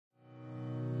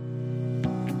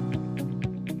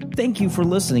Thank you for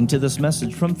listening to this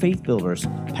message from Faith Builders.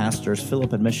 Pastors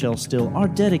Philip and Michelle Still are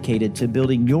dedicated to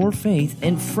building your faith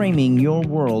and framing your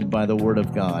world by the Word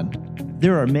of God.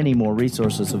 There are many more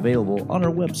resources available on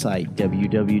our website,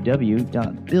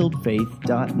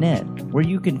 www.buildfaith.net, where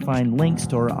you can find links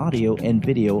to our audio and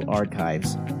video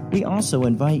archives. We also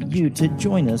invite you to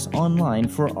join us online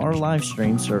for our live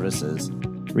stream services.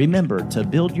 Remember to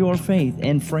build your faith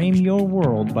and frame your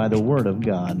world by the Word of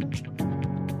God.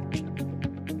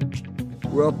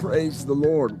 Well, praise the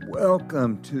Lord.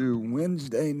 Welcome to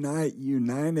Wednesday Night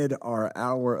United, our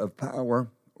hour of power,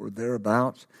 or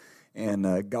thereabouts.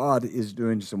 And God is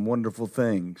doing some wonderful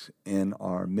things in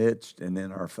our midst and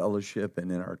in our fellowship and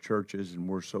in our churches. And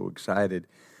we're so excited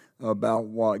about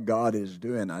what God is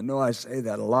doing. I know I say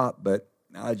that a lot, but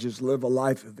I just live a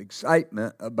life of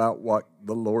excitement about what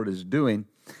the Lord is doing.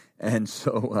 And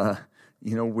so,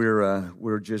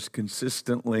 we're just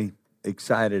consistently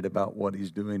excited about what He's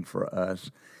doing for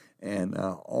us and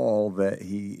all that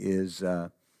He is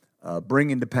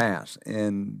bringing to pass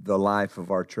in the life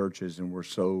of our churches, and we're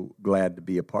so glad to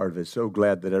be a part of it. So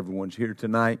glad that everyone's here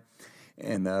tonight,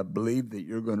 and believe that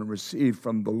you're going to receive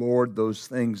from the Lord those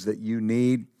things that you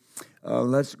need.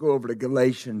 Let's go over to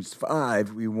Galatians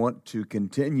 5. We want to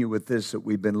continue with this that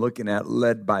we've been looking at,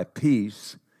 led by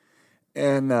peace.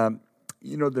 And,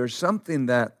 there's something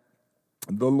that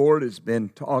the Lord has been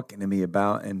talking to me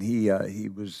about, and He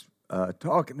was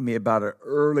talking to me about it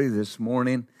early this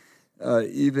morning,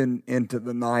 even into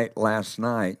the night last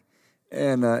night.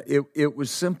 And it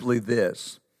was simply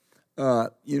this.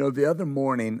 The other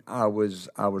morning I was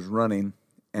running,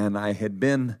 and I had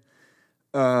been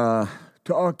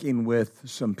talking with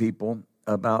some people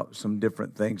about some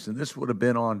different things, and this would have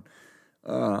been on,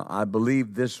 I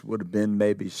believe this would have been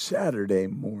maybe Saturday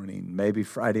morning, maybe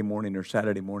Friday morning or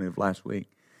Saturday morning of last week.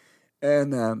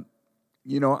 And, I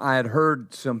had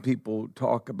heard some people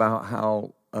talk about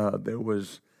how there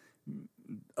was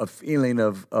a feeling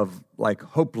of like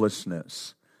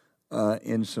hopelessness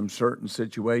in some certain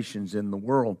situations in the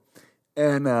world.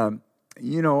 And, I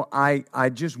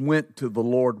just went to the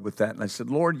Lord with that. And I said,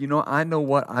 Lord, I know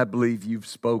what I believe you've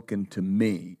spoken to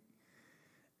me.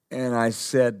 And I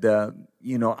said, I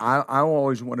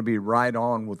always want to be right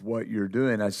on with what you're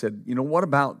doing. I said, what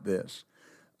about this?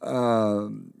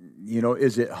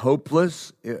 Is it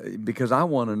hopeless? Because I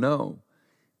want to know.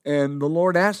 And the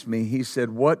Lord asked me, He said,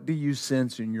 what do you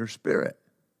sense in your spirit?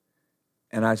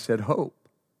 And I said, hope.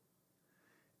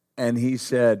 And He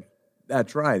said,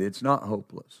 that's right, it's not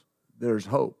hopeless. There's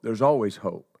hope. There's always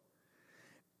hope.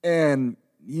 And,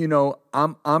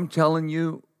 I'm telling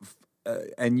you,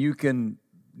 and you can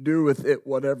do with it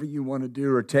whatever you want to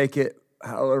do or take it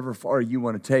however far you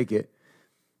want to take it.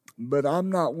 But I'm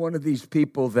not one of these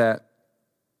people that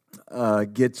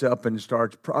gets up and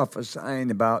starts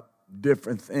prophesying about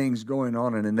different things going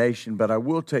on in a nation. But I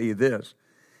will tell you this,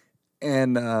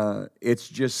 and it's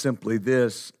just simply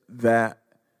this, that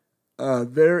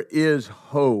there is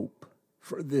hope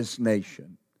for this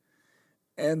nation.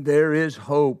 And there is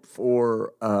hope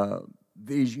for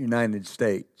these United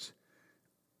States.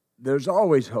 There's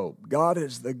always hope. God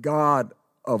is the God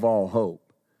of all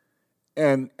hope.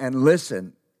 And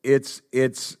listen, it's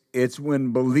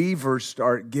when believers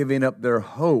start giving up their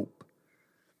hope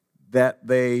that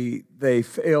they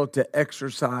fail to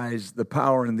exercise the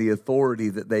power and the authority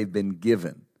that they've been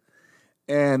given.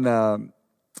 And I'm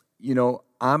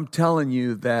telling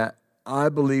you that I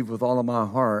believe with all of my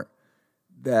heart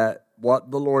that what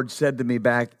the Lord said to me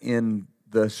back in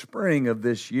the spring of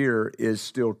this year is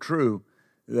still true.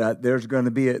 That there's going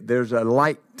to be there's a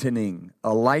lightening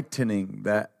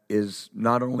that is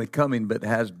not only coming but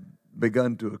has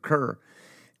begun to occur.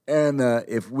 And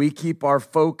if we keep our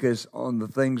focus on the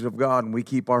things of God and we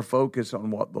keep our focus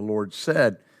on what the Lord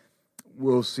said,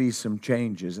 we'll see some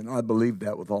changes. And I believe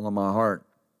that with all of my heart.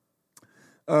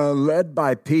 Led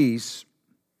by peace,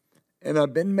 and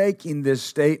I've been making this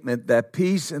statement that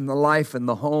peace in the life and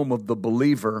the home of the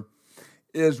believer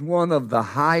is one of the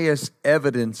highest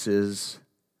evidences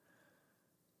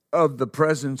of the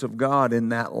presence of God in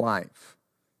that life.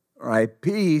 All right,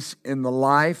 peace in the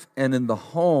life and in the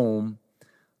home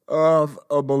of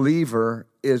a believer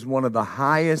is one of the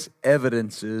highest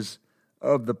evidences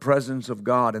of the presence of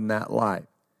God in that life.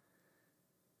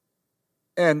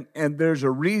 And there's a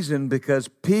reason, because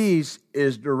peace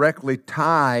is directly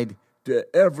tied to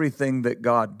everything that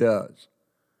God does.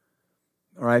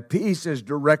 All right, peace is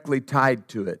directly tied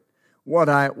to it. What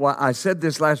I said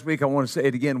this last week, I want to say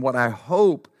it again. What I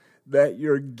hope that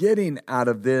you're getting out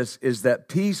of this is that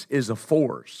peace is a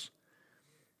force.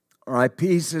 All right,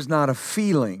 peace is not a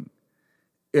feeling.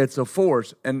 It's a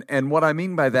force. And what I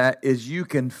mean by that is you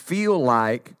can feel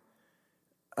like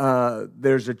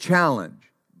there's a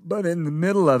challenge, but in the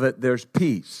middle of it, there's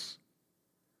peace.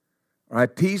 All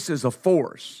right? Peace is a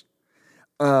force.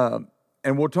 And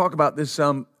we'll talk about this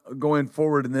some going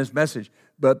forward in this message.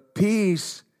 But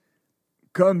peace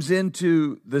comes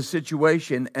into the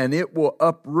situation and it will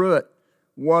uproot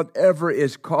whatever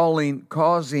is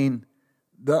causing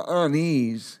the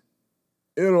unease.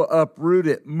 It'll uproot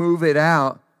it, move it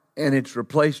out, and it's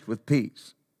replaced with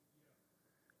peace.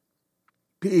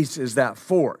 Peace is that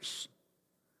force.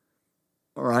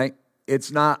 All right?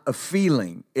 It's not a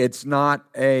feeling. It's not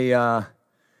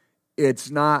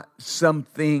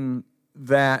something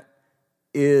that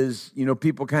is,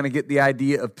 people kind of get the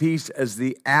idea of peace as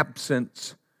the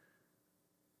absence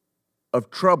of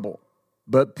trouble.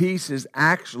 But peace is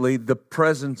actually the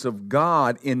presence of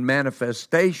God in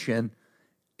manifestation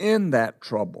in that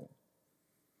trouble.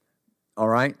 All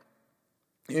right?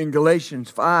 In Galatians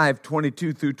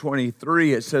 5:22 through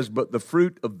 23, it says, "But the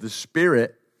fruit of the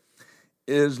Spirit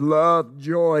is love,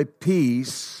 joy,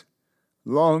 peace,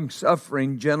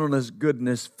 long-suffering, gentleness,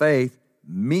 goodness, faith,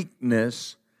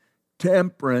 meekness,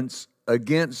 temperance.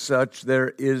 Against such there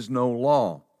is no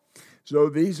law." So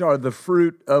these are the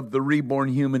fruit of the reborn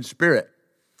human spirit.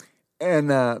 And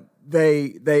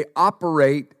they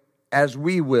operate as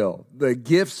we will. The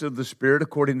gifts of the Spirit,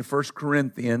 according to 1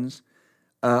 Corinthians,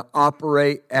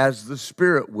 operate as the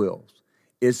Spirit wills.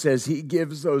 It says He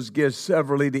gives those gifts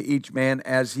severally to each man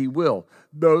as He will.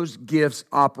 Those gifts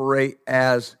operate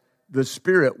as the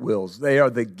Spirit wills. They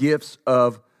are the gifts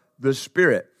of the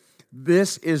Spirit.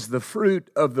 This is the fruit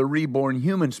of the reborn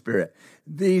human spirit.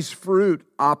 These fruit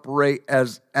operate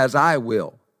as I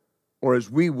will, or as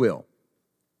we will.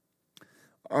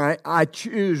 All right, I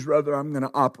choose whether I'm going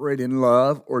to operate in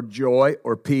love or joy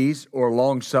or peace or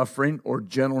long-suffering or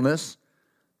gentleness.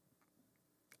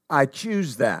 I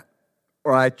choose that,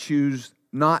 or I choose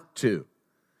not to.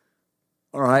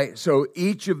 All right, so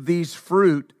each of these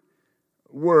fruit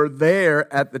were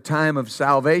there at the time of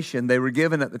salvation. They were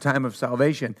given at the time of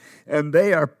salvation, and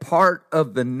they are part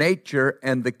of the nature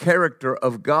and the character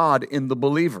of God in the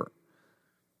believer.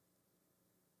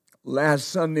 Last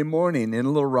Sunday morning in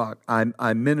Little Rock,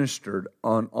 I ministered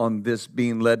on this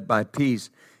being led by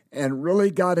peace and really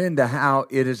got into how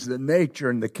it is the nature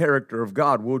and the character of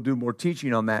God. We'll do more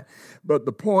teaching on that. But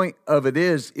the point of it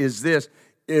is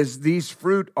these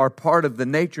fruit are part of the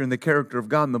nature and the character of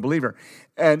God in the believer.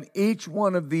 And each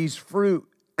one of these fruit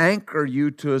anchor you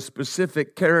to a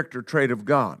specific character trait of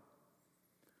God.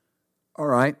 All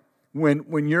right?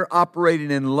 When you're operating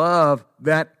in love,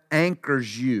 that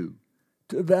anchors you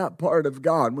to that part of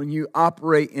God. When you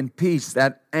operate in peace,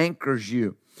 that anchors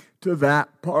you to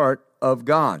that part of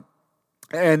God.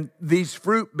 And these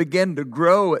fruit begin to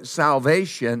grow at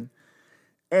salvation,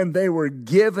 and they were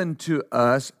given to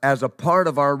us as a part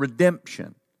of our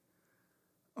redemption.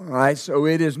 All right, so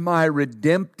it is my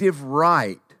redemptive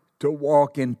right to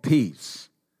walk in peace.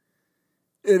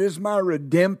 It is my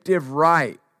redemptive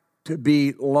right to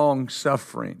be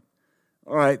long-suffering.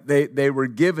 All right, they were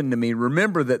given to me.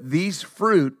 Remember that these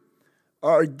fruit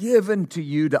are given to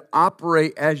you to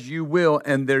operate as you will,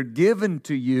 and they're given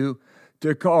to you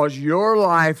to cause your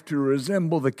life to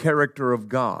resemble the character of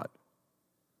God.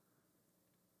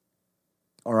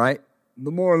 All right?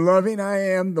 The more loving I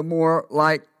am, the more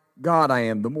like God I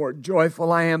am. The more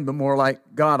joyful I am, the more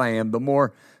like God I am. The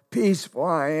more peaceful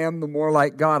I am, the more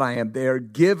like God I am. They are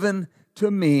given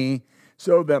to me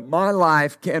so that my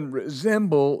life can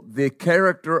resemble the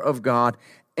character of God,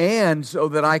 and so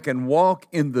that I can walk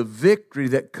in the victory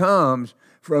that comes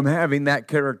from having that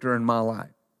character in my life.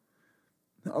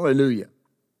 Hallelujah.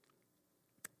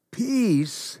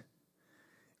 Peace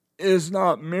is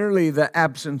not merely the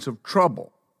absence of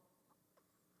trouble.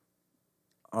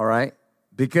 All right?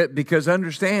 Because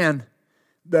understand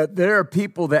that there are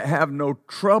people that have no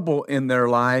trouble in their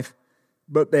life,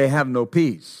 but they have no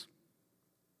peace.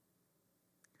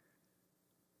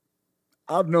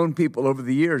 I've known people over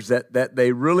the years that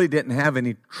they really didn't have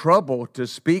any trouble to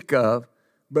speak of,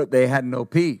 but they had no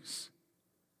peace.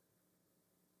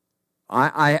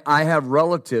 I have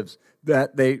relatives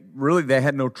that they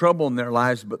had no trouble in their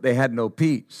lives, but they had no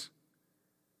peace.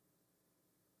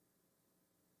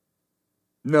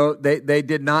 No, they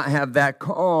did not have that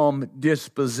calm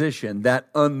disposition,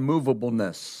 that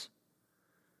unmovableness.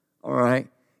 All right?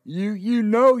 You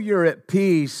know you're at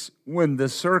peace when the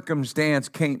circumstance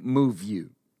can't move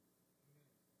you.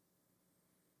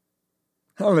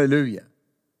 Hallelujah.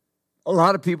 A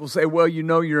lot of people say, well, you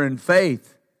know you're in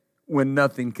faith when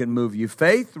nothing can move you.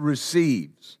 Faith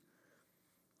receives.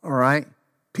 All right?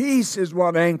 Peace is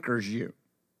what anchors you.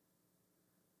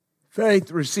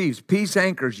 Faith receives. Peace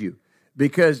anchors you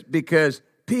because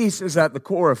peace is at the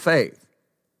core of faith.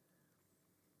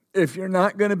 If you're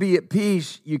not going to be at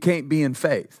peace, you can't be in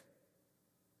faith.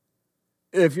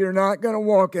 If you're not going to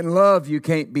walk in love, you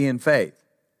can't be in faith.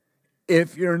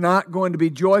 If you're not going to be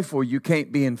joyful, you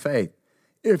can't be in faith.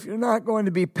 If you're not going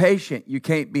to be patient, you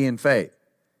can't be in faith.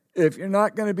 If you're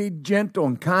not going to be gentle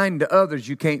and kind to others,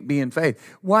 you can't be in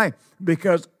faith. Why?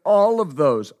 Because all of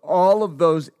those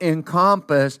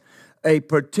encompass a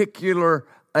particular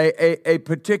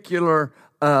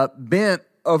bent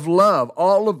of love.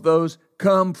 All of those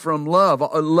come from love.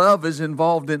 Love is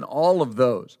involved in all of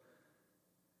those.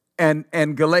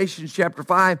 And Galatians chapter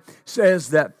 5 says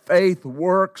that faith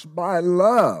works by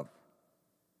love.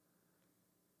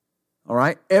 All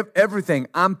right? Everything.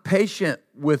 I'm patient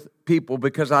with people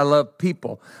because I love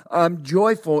people. I'm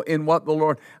joyful in what the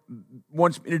Lord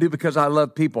wants me to do because I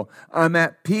love people. I'm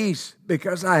at peace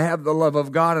because I have the love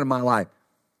of God in my life.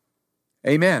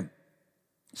 Amen.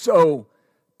 So,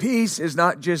 peace is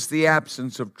not just the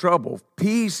absence of trouble.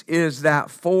 Peace is that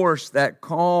force that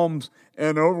calms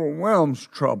and overwhelms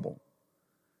trouble.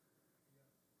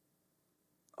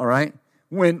 All right?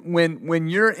 When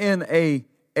you're in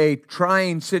a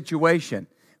trying situation,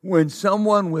 when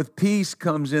someone with peace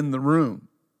comes in the room,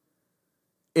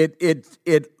 it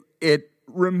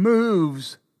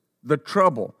removes the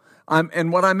trouble.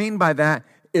 And what I mean by that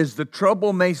is the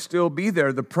trouble may still be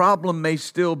there. The problem may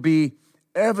still be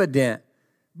evident,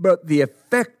 but the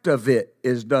effect of it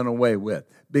is done away with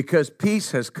because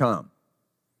peace has come.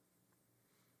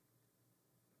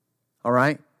 All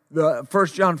right? The 1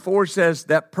 John 4 says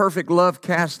that perfect love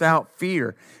casts out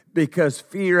fear because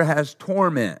fear has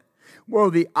torment. Well,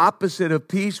 the opposite of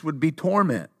peace would be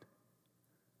torment.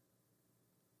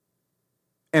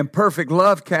 And perfect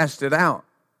love casts it out.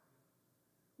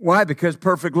 Why? Because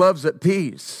perfect love's at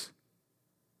peace.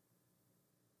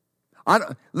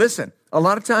 Listen, a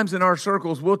lot of times in our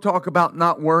circles, we'll talk about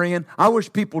not worrying. I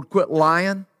wish people would quit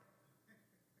lying.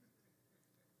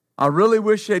 I really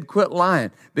wish they'd quit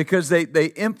lying because they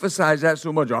emphasize that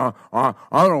so much. I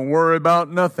don't worry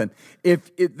about nothing.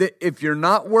 If you're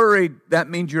not worried, that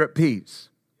means you're at peace.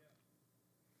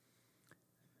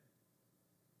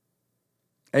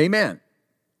 Amen.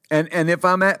 And if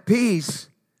I'm at peace,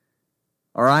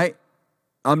 all right,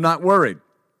 I'm not worried.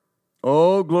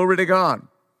 Oh, glory to God.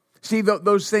 See,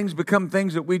 those things become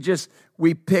things that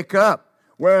we pick up.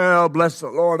 Well, bless the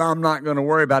Lord, I'm not going to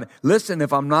worry about it. Listen,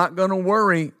 if I'm not going to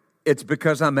worry, it's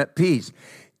because I'm at peace.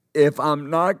 If I'm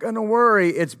not going to worry,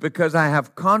 it's because I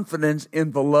have confidence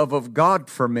in the love of God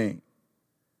for me.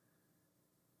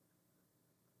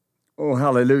 Oh,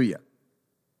 hallelujah.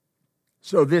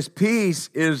 So this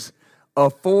peace is a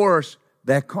force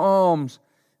that calms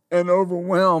and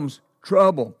overwhelms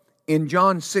trouble. In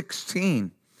John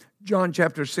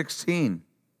chapter 16,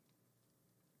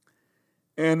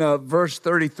 and verse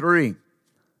 33,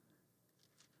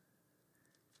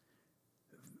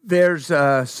 there's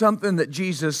something that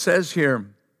Jesus says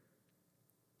here,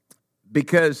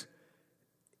 because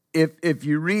if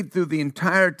you read through the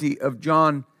entirety of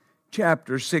John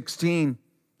chapter 16,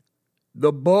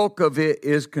 the bulk of it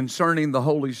is concerning the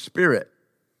Holy Spirit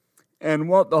and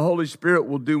what the Holy Spirit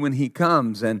will do when He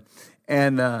comes. And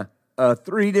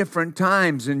 3 different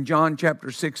times in John chapter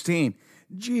 16,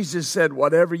 Jesus said,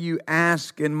 whatever you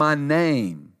ask in my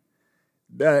name,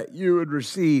 that you would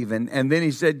receive. And then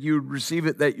He said you would receive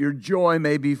it that your joy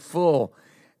may be full.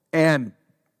 And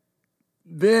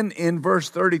then in verse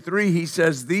 33, He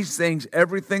says, these things,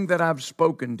 everything that I've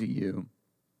spoken to you,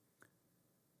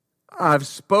 I've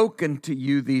spoken to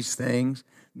you these things,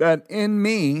 that in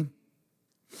me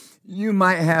you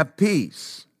might have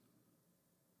peace.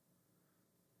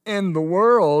 In the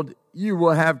world you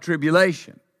will have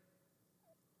tribulation.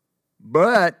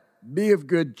 But be of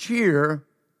good cheer,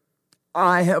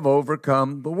 I have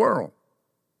overcome the world.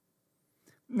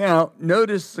 Now,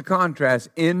 notice the contrast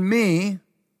in me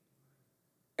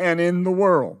and in the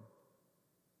world.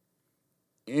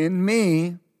 In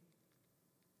me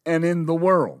and in the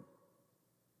world.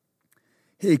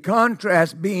 He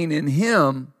contrasts being in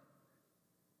Him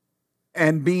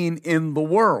and being in the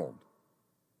world.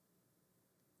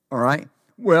 All right?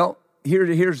 Well,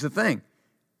 here's the thing.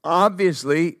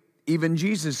 Obviously, even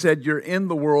Jesus said, you're in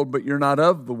the world, but you're not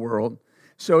of the world.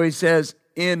 So He says,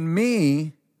 in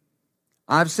me,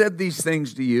 I've said these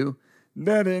things to you,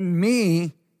 that in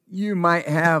me you might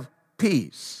have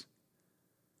peace.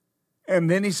 And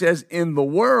then He says, in the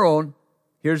world,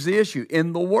 here's the issue.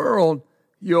 In the world,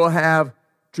 you'll have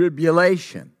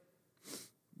tribulation.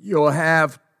 You'll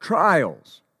have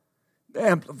trials. The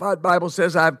Amplified Bible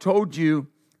says, I've told you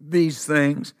these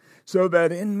things so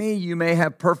that in me you may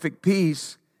have perfect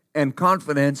peace and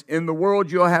confidence. In the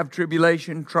world you'll have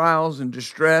tribulation, trials, and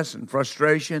distress and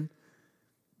frustration.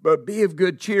 But be of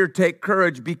good cheer, take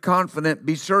courage, be confident,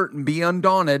 be certain, be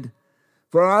undaunted,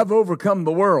 for I've overcome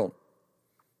the world.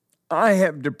 I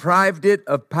have deprived it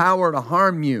of power to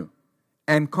harm you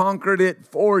and conquered it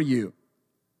for you.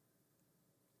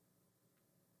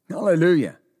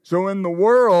 Hallelujah. So in the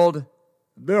world,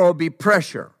 there will be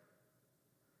pressure.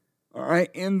 All right?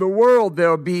 In the world,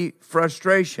 there will be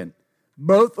frustration,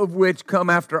 both of which come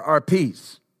after our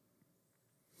peace.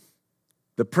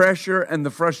 The pressure and the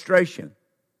frustration,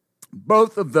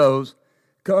 both of those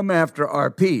come after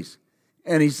our peace.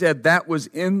 And he said that was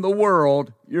in the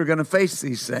world, you're going to face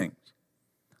these things.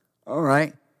 All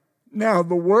right? Now,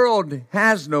 the world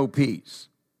has no peace.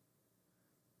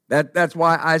 That's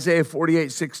why Isaiah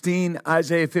 48:16,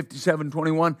 Isaiah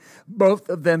 57:21, both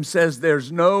of them says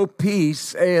there's no peace,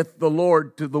 saith the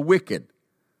Lord, to the wicked.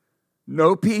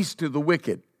 No peace to the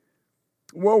wicked.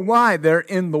 Well, why? They're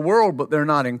in the world, but they're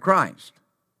not in Christ.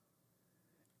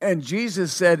 And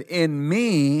Jesus said, in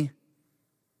me,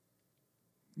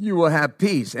 you will have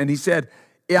peace. And he said,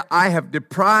 I have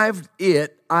deprived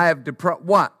it. I have deprived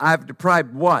what? I have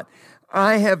deprived what?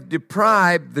 I have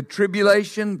deprived the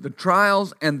tribulation, the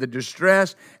trials, and the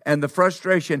distress, and the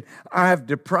frustration. I have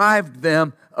deprived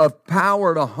them of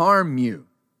power to harm you.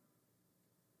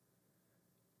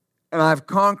 And I've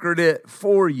conquered it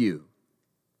for you.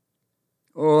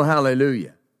 Oh,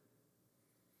 hallelujah.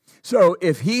 So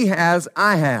if he has,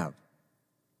 I have.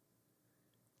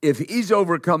 If he's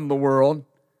overcome the world,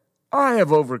 I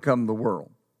have overcome the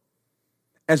world.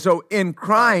 And so in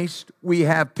Christ, we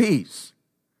have peace.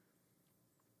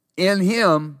 In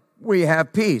him, we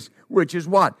have peace, which is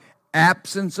what?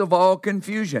 Absence of all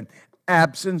confusion,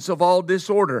 absence of all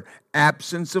disorder,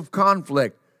 absence of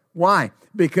conflict. Why?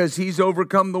 Because he's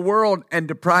overcome the world and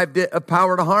deprived it of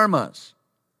power to harm us.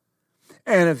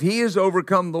 And if he has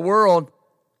overcome the world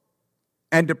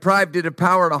and deprived it of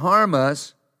power to harm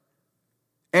us,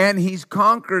 and he's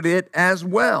conquered it as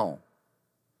well.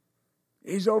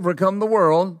 He's overcome the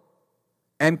world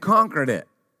and conquered it.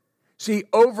 See,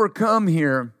 overcome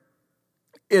here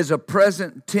is a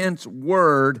present tense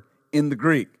word in the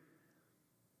Greek.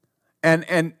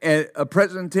 And a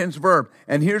present tense verb.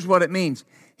 And here's what it means.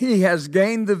 He has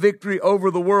gained the victory over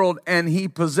the world and he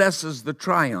possesses the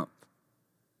triumph.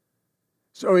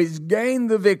 So he's gained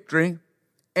the victory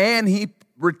and he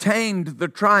retained the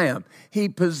triumph. He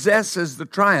possesses the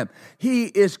triumph. He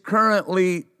is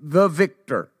currently the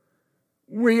victor.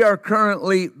 We are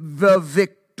currently the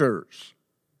victors.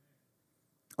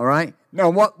 All right? Now,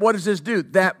 what does this do?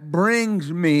 That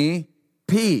brings me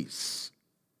peace.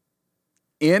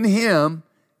 In him,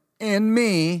 in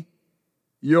me,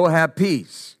 you'll have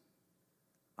peace.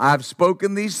 I've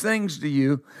spoken these things to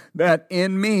you that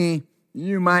in me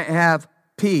you might have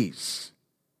peace.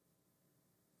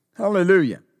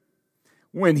 Hallelujah.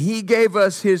 When he gave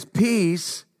us his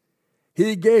peace,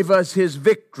 he gave us his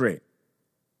victory.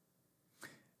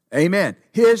 Amen.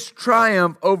 His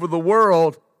triumph over the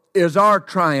world is our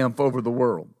triumph over the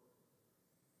world.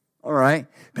 All right.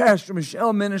 Pastor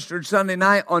Michelle ministered Sunday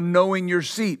night on knowing your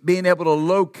seat, being able to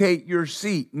locate your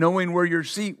seat, knowing where your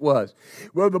seat was.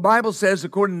 Well, the Bible says,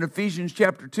 according to Ephesians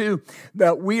chapter 2,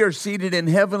 that we are seated in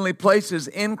heavenly places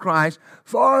in Christ,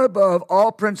 far above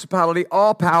all principality,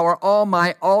 all power, all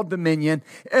might, all dominion,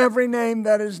 every name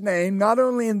that is named, not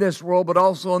only in this world, but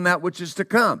also in that which is to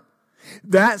come.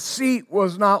 That seat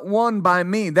was not won by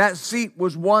me. That seat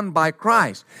was won by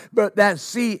Christ. But that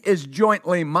seat is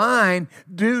jointly mine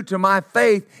due to my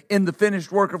faith in the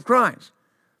finished work of Christ.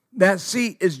 That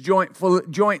seat is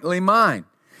jointly mine.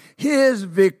 His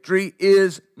victory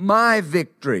is my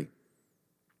victory.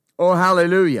 Oh,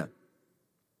 hallelujah.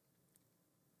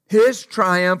 His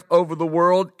triumph over the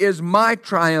world is my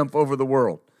triumph over the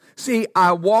world. See,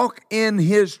 I walk in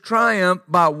his triumph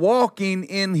by walking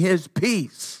in his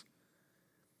peace.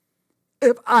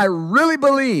 If I really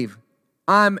believe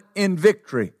I'm in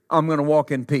victory, I'm going to walk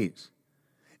in peace.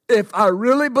 If I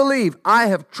really believe I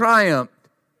have triumphed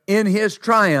in his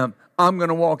triumph, I'm going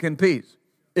to walk in peace.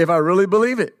 If I really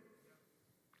believe it.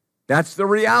 That's the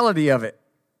reality of it.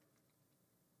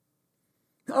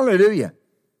 Hallelujah.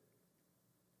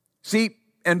 See,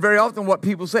 and very often what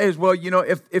people say is, well, you know,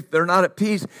 if they're not at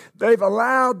peace, they've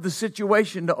allowed the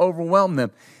situation to overwhelm them.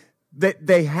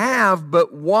 They have,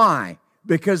 but why?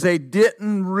 Because they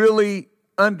didn't really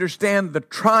understand the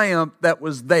triumph that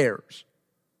was theirs.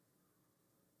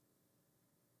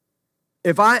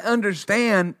 If I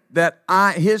understand that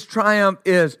his triumph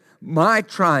is my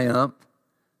triumph,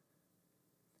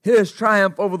 His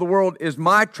triumph over the world is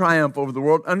my triumph over the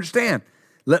world. Understand?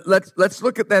 Let's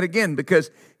look at that again, because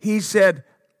he said,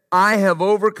 I have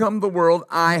overcome the world.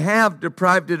 I have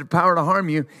deprived it of power to harm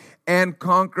you and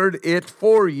conquered it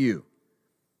for you.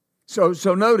 So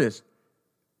notice,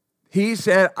 he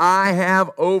said, I have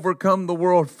overcome the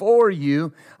world for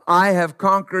you. I have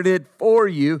conquered it for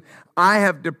you. I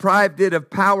have deprived it of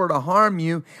power to harm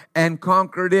you and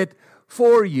conquered it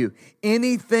for you.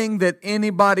 Anything that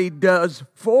anybody does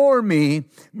for me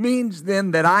means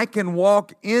then that I can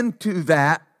walk into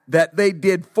that they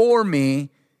did for me,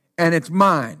 and it's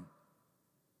mine.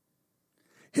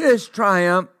 His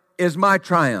triumph is my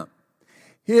triumph.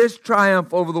 His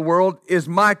triumph over the world is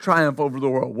my triumph over the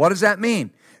world. What does that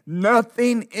mean?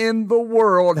 Nothing in the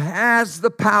world has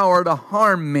the power to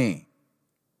harm me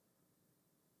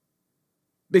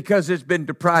because it's been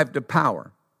deprived of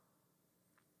power.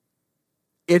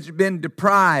 It's been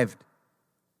deprived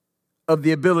of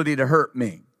the ability to hurt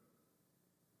me.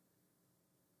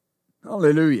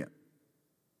 Hallelujah.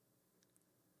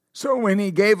 So when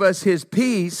he gave us his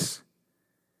peace,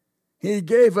 he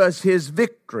gave us his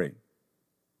victory.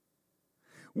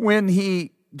 When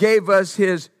he gave us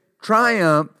his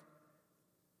triumph,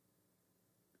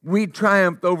 we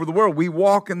triumphed over the world. We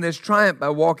walk in this triumph by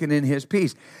walking in his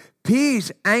peace. Peace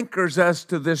anchors us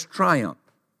to this triumph.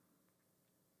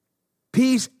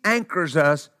 Peace anchors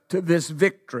us to this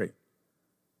victory.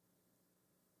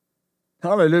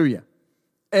 Hallelujah.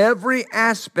 Every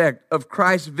aspect of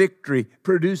Christ's victory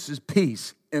produces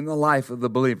peace in the life of the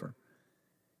believer.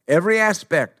 Every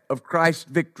aspect of Christ's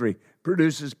victory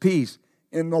produces peace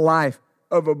in the life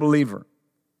of a believer.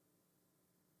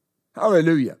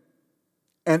 Hallelujah.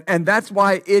 And that's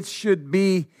why it should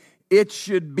be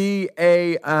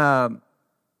a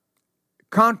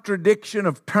contradiction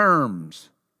of terms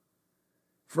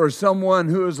for someone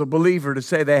who is a believer to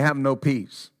say they have no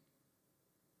peace.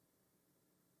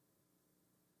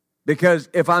 Because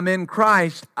if I'm in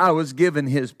Christ, I was given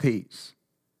his peace.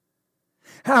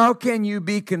 How can you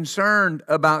be concerned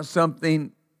about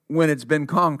something when it's been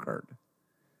conquered?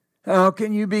 How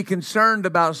can you be concerned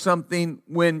about something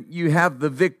when you have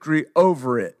the victory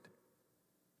over it?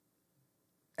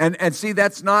 And see,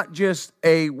 that's not just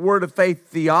a word of faith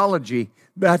theology.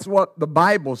 That's what the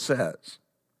Bible says.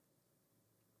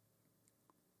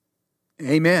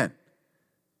 Amen.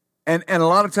 And a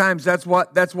lot of times that's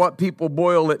what people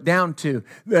boil it down to,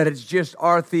 that it's just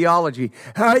our theology.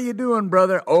 How you doing,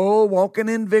 brother? Oh, walking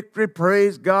in victory,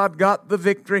 praise God, got the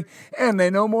victory. And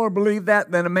they no more believe that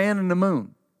than a man in the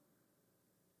moon.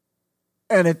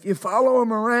 And if you follow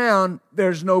them around,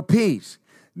 there's no peace.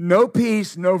 No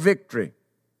peace, no victory.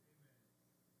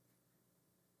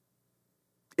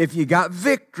 If you got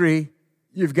victory,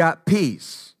 you've got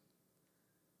peace.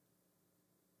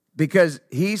 Because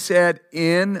he said,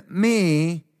 in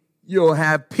me, you'll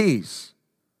have peace.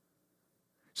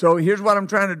 So here's what I'm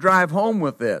trying to drive home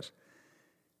with this.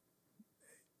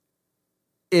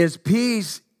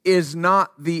 Peace is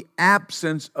not the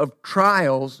absence of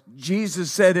trials.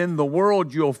 Jesus said, in the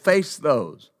world, you'll face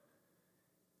those.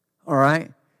 All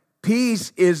right?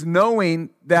 Peace is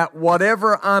knowing that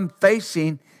whatever I'm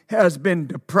facing has been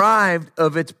deprived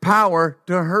of its power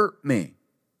to hurt me.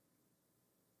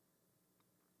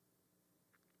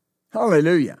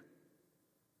 Hallelujah.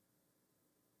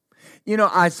 You know,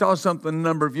 I saw something a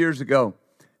number of years ago,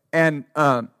 and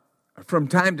from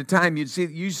time to time, you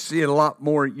see it a lot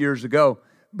more years ago,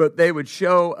 but they would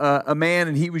show a man,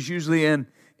 and he was usually in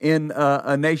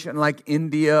a nation like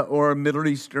India or a Middle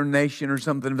Eastern nation or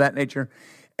something of that nature,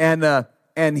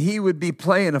 and he would be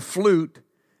playing a flute,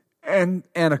 and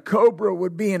a cobra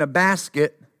would be in a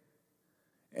basket,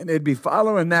 and they'd be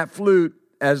following that flute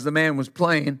as the man was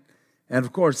playing. And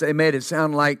of course, they made it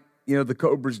sound like, the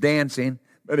cobra's dancing,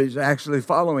 but he's actually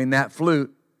following that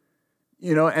flute.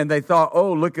 And they thought,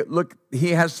 oh, look,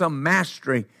 he has some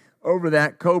mastery over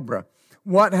that cobra.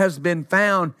 What has been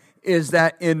found is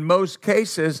that in most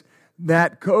cases,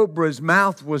 that cobra's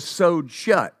mouth was sewed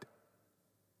shut.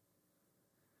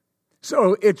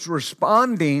 So it's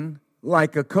responding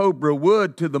like a cobra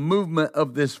would to the movement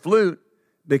of this flute,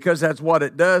 because that's what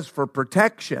it does for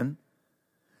protection.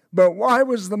 But why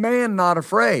was the man not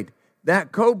afraid?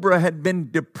 That cobra had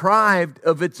been deprived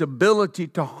of its ability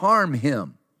to harm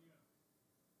him.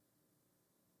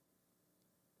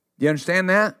 Do you understand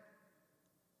that?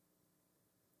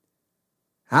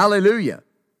 Hallelujah.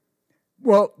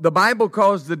 Well, the Bible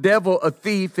calls the devil a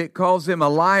thief. It calls him a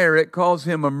liar. It calls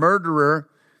him a murderer.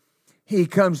 He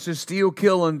comes to steal,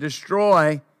 kill, and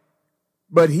destroy.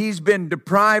 But he's been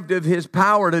deprived of his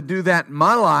power to do that in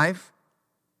my life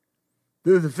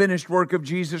through the finished work of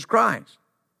Jesus Christ.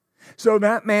 So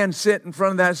that man sit in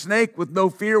front of that snake with no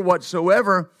fear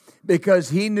whatsoever, because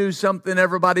he knew something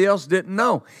everybody else didn't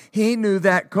know. He knew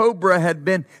that cobra had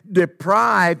been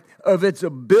deprived of its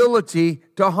ability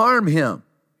to harm him.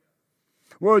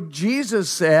 Well, Jesus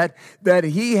said that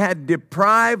he had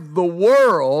deprived the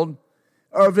world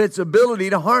of its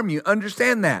ability to harm you.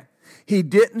 Understand that. He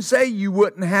didn't say you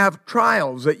wouldn't have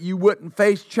trials, that you wouldn't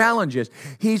face challenges.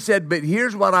 He said, but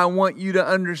here's what I want you to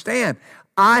understand.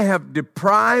 I have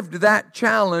deprived that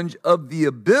challenge of the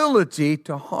ability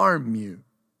to harm you.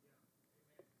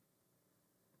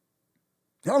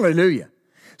 Hallelujah.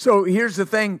 So here's the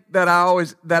thing that I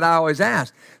always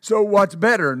ask. So what's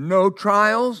better, no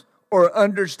trials or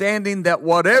understanding that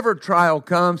whatever trial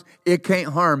comes, it can't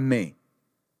harm me?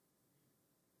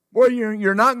 Well,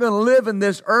 you're not going to live in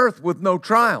this earth with no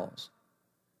trials.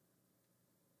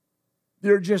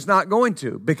 You're just not going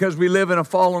to, because we live in a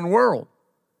fallen world.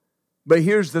 But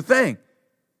here's the thing.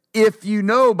 If you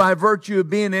know by virtue of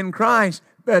being in Christ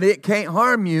that it can't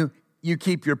harm you, you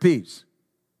keep your peace.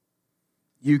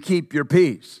 You keep your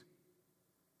peace.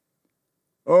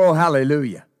 Oh,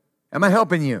 hallelujah. Am I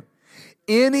helping you?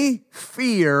 Any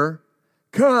fear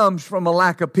comes from a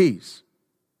lack of peace.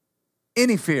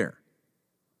 Any fear.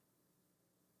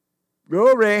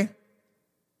 Glory.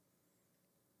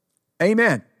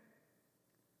 Amen.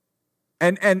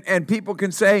 And people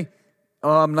can say,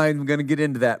 oh, I'm not even going to get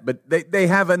into that, but they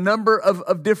have a number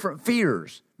of different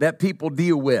fears that people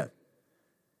deal with.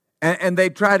 And they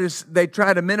try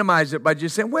to minimize it by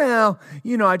just saying, well,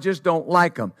 I just don't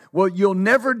like them. Well, you'll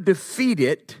never defeat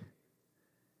it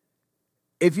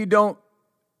if you don't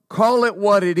call it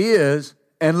what it is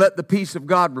and let the peace of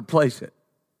God replace it.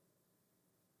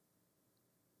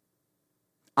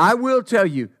 I will tell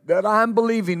you that I'm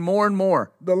believing more and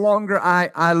more, the longer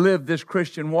I live this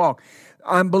Christian walk,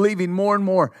 I'm believing more and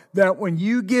more that when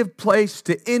you give place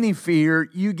to any fear,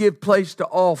 you give place to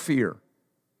all fear.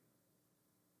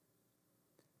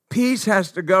 Peace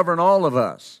has to govern all of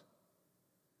us.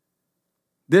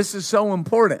 This is so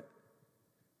important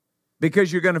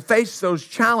because you're going to face those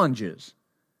challenges,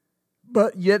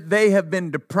 but yet they have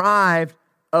been deprived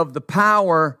of the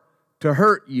power to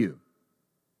hurt you.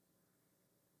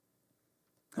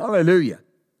 Hallelujah.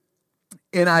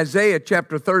 In Isaiah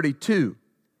chapter 32,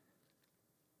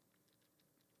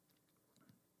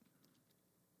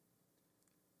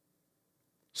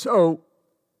 so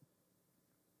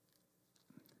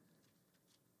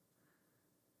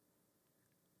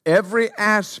every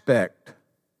aspect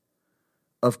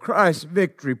of Christ's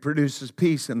victory produces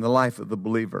peace in the life of the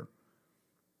believer.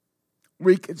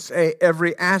 We could say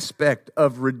every aspect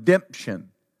of redemption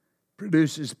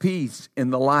produces peace in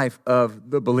the life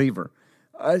of the believer.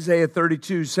 Isaiah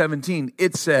 32:17,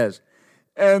 it says,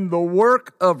 and the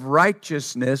work of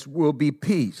righteousness will be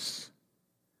peace,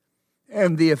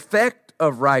 and the effect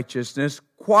of righteousness,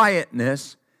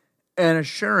 quietness, and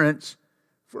assurance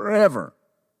forever.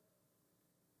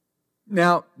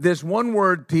 Now, this one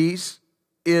word peace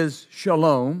is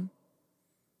shalom.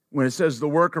 When it says the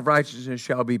work of righteousness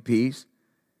shall be peace,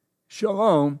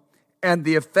 shalom, and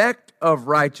the effect of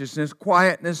righteousness,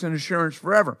 quietness, and assurance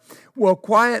forever. Well,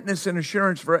 quietness and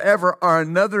assurance forever are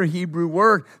another Hebrew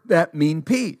word that mean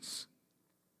peace.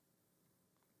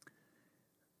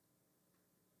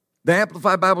 The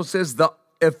Amplified Bible says the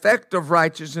effect of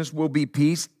righteousness will be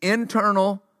peace,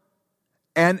 internal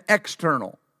and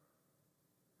external.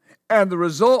 And the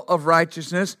result of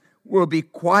righteousness will be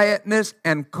quietness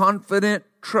and confident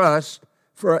trust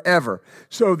forever.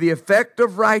 So the effect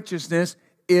of righteousness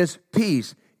is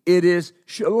peace. It is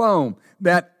shalom,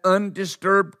 that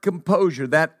undisturbed composure,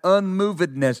 that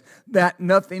unmovedness, that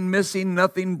nothing missing,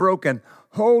 nothing broken,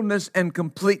 wholeness and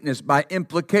completeness, by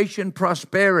implication,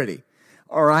 prosperity.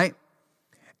 All right?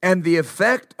 And the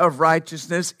effect of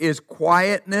righteousness is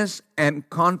quietness and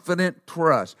confident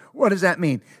trust. What does that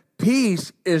mean?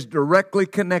 Peace is directly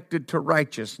connected to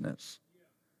righteousness.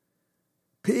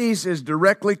 Peace is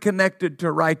directly connected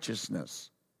to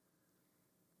righteousness.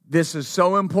 This is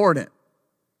so important,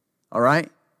 all right?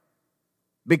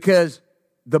 Because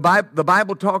the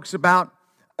Bible talks about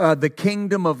the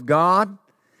kingdom of God,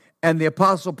 and the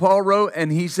Apostle Paul wrote,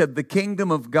 and he said, the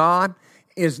kingdom of God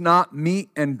is not meat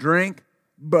and drink,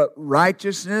 but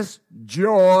righteousness,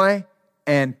 joy,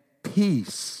 and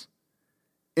peace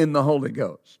in the Holy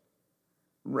Ghost.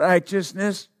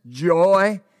 Righteousness,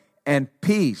 joy, and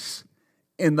peace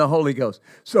in the Holy Ghost.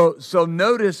 So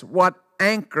notice what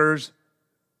anchors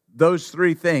those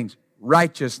three things.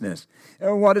 Righteousness.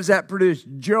 And what does that produce?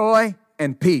 Joy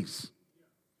and peace.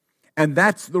 And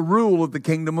that's the rule of the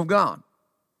kingdom of God.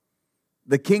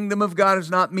 The kingdom of God is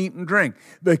not meat and drink.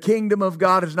 The kingdom of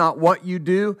God is not what you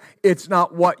do. It's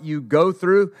not what you go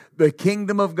through. The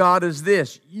kingdom of God is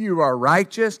this. You are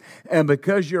righteous, and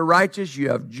because you're righteous, you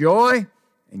have joy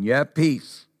and you have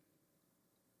peace.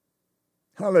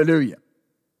 Hallelujah.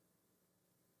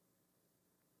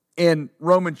 In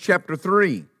Romans chapter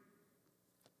 3,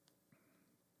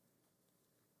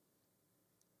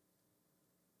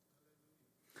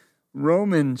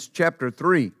 Romans chapter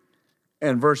 3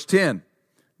 and verse 10.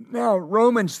 Now,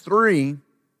 Romans 3,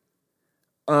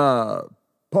 Paul,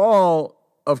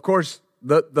 of course,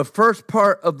 the first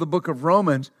part of the book of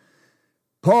Romans,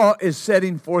 Paul is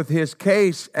setting forth his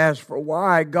case as for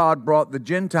why God brought the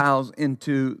Gentiles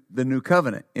into the new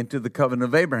covenant, into the covenant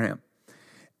of Abraham.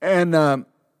 And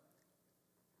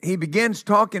he begins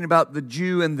talking about the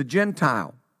Jew and the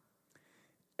Gentile.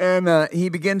 And he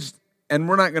begins, and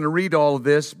we're not going to read all of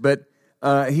this, but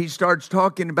he starts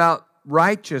talking about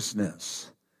righteousness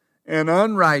and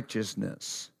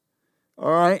unrighteousness.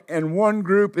 All right? And one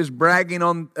group is bragging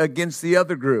on against the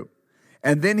other group.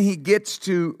 And then he gets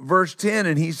to verse 10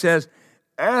 and he says,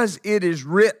 as it is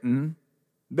written,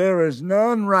 there is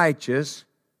none righteous,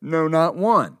 no, not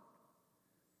one.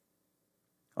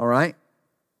 All right?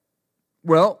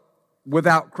 Well,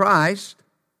 without Christ,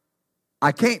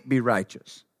 I can't be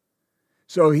righteous.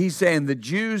 So he's saying the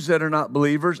Jews that are not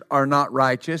believers are not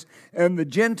righteous, and the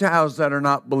Gentiles that are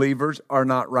not believers are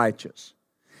not righteous.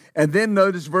 And then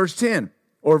notice verse 10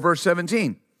 or verse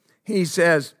 17. He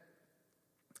says,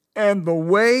 and the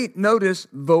way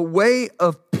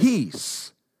of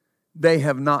peace they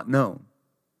have not known.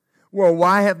 Well,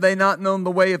 why have they not known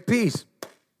the way of peace?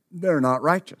 They're not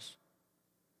righteous.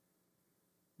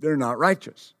 They're not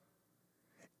righteous.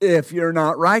 If you're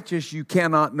not righteous, you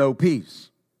cannot know peace.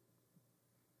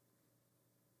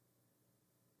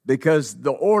 Because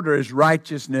the order is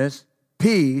righteousness,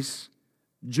 peace,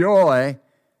 joy,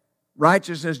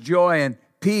 righteousness, joy, and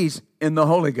peace in the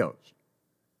Holy Ghost.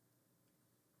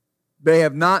 They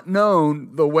have not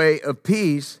known the way of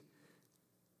peace.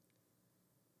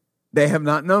 They have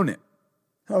not known it.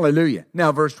 Hallelujah.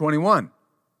 Now, verse 21.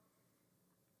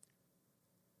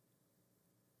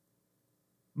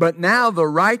 But now the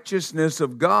righteousness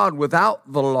of God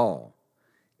without the law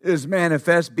is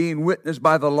manifest, being witnessed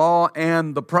by the law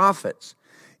and the prophets,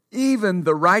 even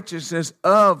the righteousness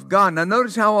of God. Now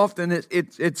notice how often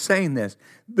it's saying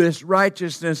this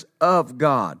righteousness of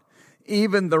God,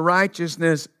 even the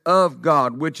righteousness of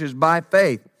God, which is by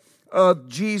faith of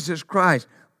Jesus Christ,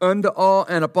 unto all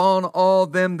and upon all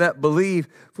them that believe,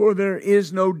 for there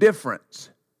is no difference.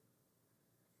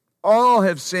 All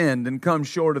have sinned and come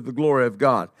short of the glory of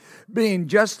God, being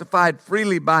justified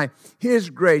freely by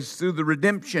His grace through the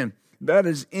redemption that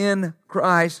is in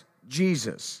Christ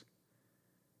Jesus,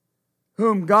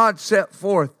 whom God set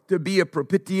forth to be a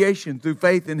propitiation through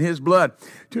faith in His blood,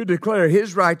 to declare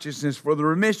His righteousness for the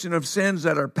remission of sins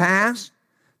that are past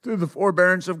through the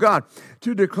forbearance of God,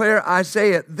 to declare, I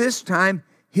say at this time,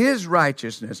 His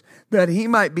righteousness, that He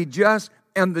might be just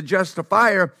and the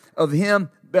justifier of him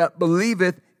that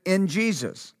believeth in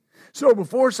Jesus. So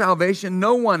before salvation,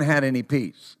 no one had any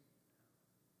peace.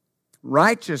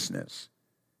 Righteousness,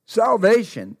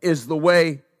 salvation is the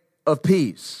way of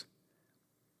peace.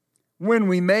 When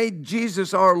we made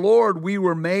Jesus our Lord, we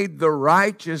were made the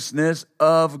righteousness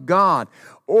of God.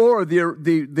 Or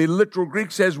the literal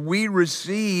Greek says we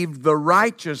received the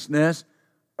righteousness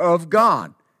of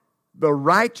God. The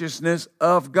righteousness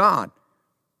of God.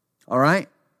 All right?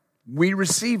 We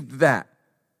received that.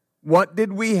 What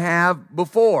did we have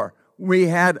before? We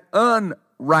had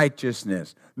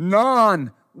unrighteousness,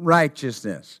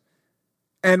 non-righteousness.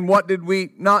 And what did we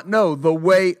not know? The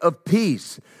way of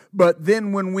peace. But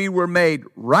then when we were made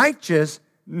righteous,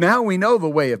 now we know the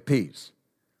way of peace.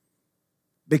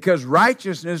 Because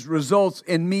righteousness results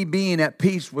in me being at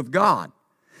peace with God.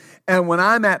 And when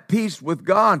I'm at peace with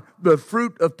God, the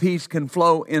fruit of peace can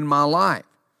flow in my life.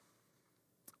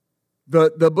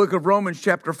 The book of Romans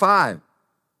chapter 5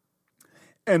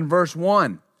 and verse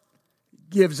 1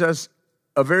 gives us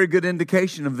a very good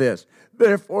indication of this.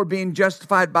 Therefore, being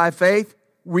justified by faith,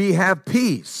 we have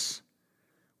peace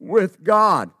with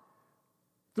God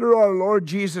through our Lord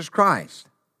Jesus Christ.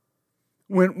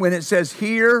 When it says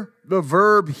here, the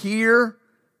verb here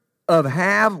of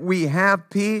have, we have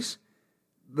peace,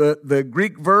 the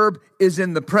Greek verb is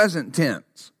in the present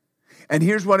tense. And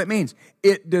here's what it means.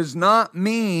 It does not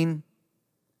mean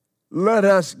let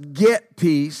us get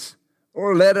peace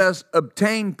or let us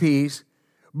obtain peace,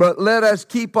 but let us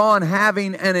keep on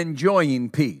having and enjoying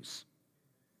peace.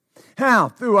 How?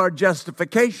 Through our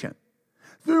justification,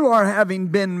 through our having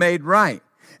been made right.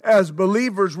 as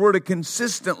believers, we're to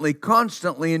consistently,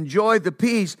 constantly enjoy the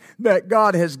peace that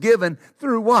God has given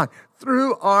through what?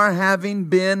 Through our having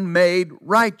been made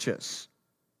righteous.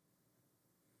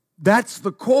 That's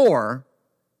the core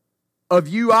of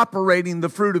you operating the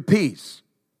fruit of peace,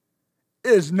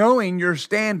 is knowing you're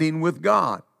standing with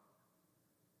God.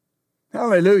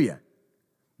 Hallelujah.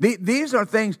 These are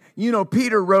things,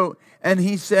 Peter wrote, and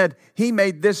he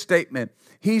made this statement.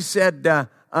 He said,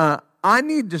 I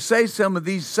need to say some of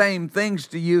these same things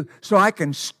to you so I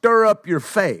can stir up your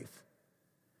faith.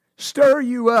 Stir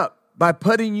you up by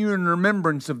putting you in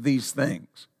remembrance of these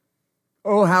things.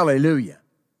 Oh, hallelujah.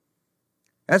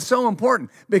 That's so important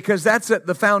because that's at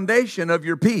the foundation of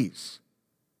your peace.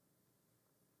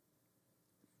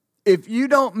 If you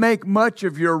don't make much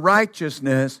of your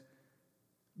righteousness,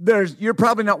 you're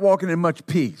probably not walking in much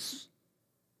peace,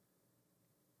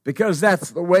 because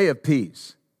that's the way of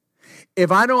peace.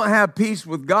 If I don't have peace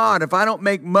with God, if I don't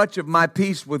make much of my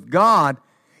peace with God,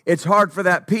 it's hard for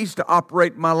that peace to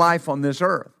operate in my life on this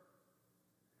earth,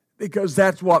 because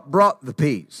that's what brought the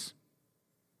peace.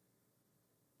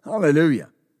 Hallelujah.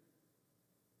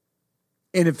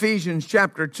 In Ephesians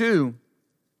chapter 2,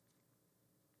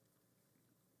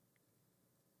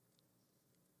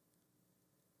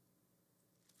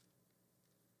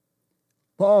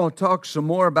 Paul talks some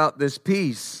more about this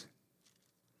peace.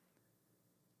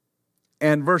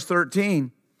 And verse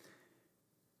 13,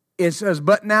 it says,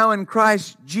 "But now in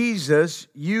Christ Jesus,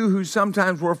 you who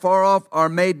sometimes were far off are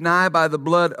made nigh by the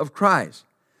blood of Christ.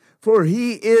 For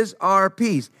he is our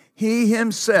peace. He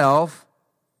himself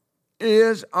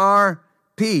is our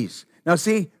peace." Now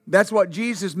see, that's what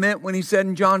Jesus meant when he said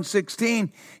in John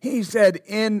 16, he said,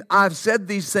 I've said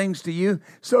these things to you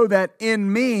so that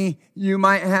in me you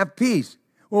might have peace.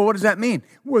 Well, what does that mean?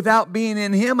 Without being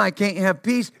in him, I can't have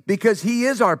peace, because he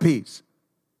is our peace.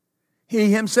 He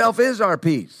himself is our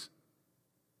peace.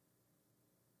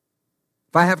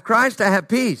 If I have Christ, I have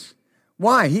peace.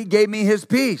 Why? He gave me his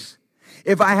peace.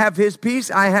 If I have his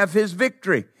peace, I have his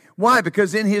victory. Why?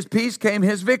 Because in his peace came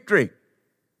his victory.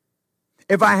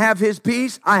 If I have his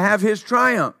peace, I have his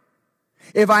triumph.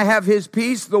 If I have his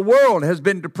peace, the world has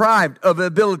been deprived of the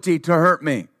ability to hurt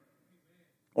me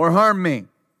or harm me,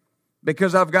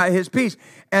 because I've got his peace.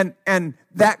 And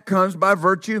that comes by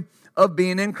virtue of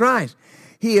being in Christ.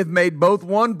 He hath made both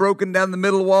one, broken down the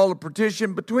middle wall of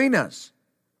partition between us,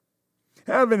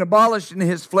 having abolished in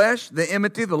his flesh the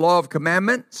enmity, the law of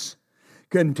commandments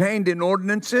contained in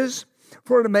ordinances,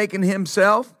 for to make in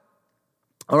himself,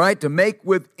 to make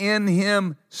within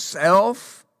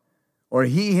himself, or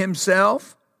he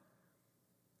himself,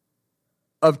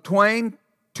 of twain,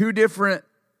 two different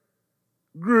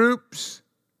groups,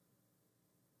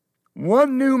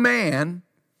 one new man.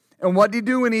 And what did he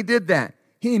do when he did that?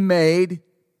 He made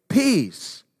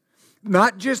peace.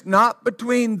 Not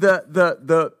between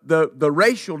the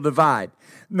racial divide,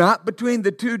 not between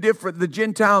the two different, the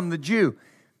Gentile and the Jew.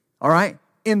 All right?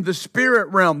 In the spirit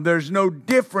realm, there's no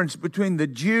difference between the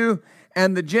Jew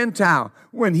and the Gentile.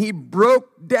 When he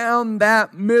broke down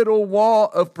that middle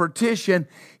wall of partition,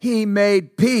 he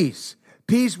made peace.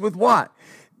 Peace with what?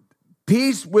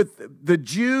 Peace with the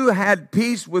Jew had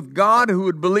peace with God who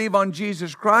would believe on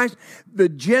Jesus Christ. The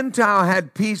Gentile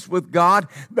had peace with God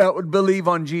that would believe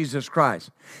on Jesus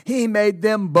Christ. He made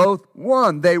them both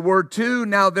one. They were two,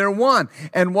 now they're one.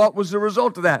 And what was the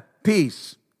result of that?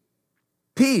 Peace.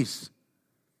 Peace.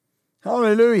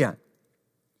 Hallelujah.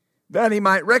 That he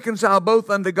might reconcile both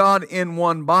unto God in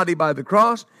one body by the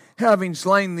cross, having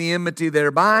slain the enmity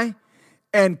thereby,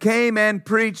 and came and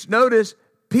preached, notice,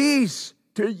 peace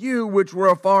to you which were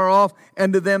afar off,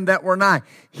 and to them that were nigh.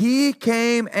 He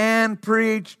came and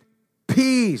preached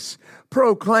peace,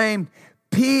 proclaimed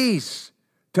peace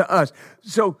to us.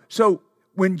 So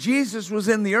when Jesus was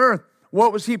in the earth,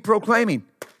 what was he proclaiming?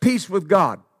 Peace with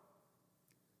God.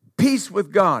 Peace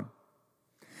with God.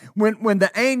 When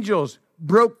the angels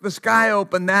broke the sky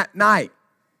open that night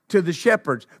to the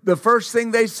shepherds, the first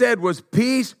thing they said was,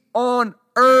 peace on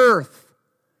earth,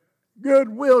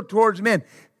 goodwill towards men.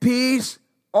 Peace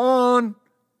on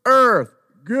earth,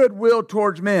 goodwill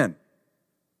towards men.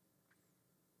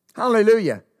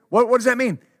 Hallelujah. What does that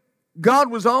mean?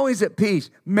 God was always at peace.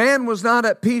 Man was not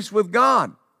at peace with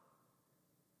God.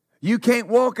 You can't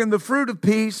walk in the fruit of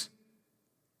peace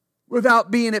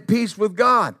without being at peace with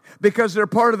God, because they're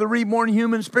part of the reborn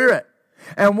human spirit.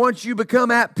 And once you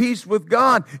become at peace with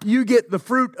God, you get the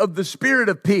fruit of the Spirit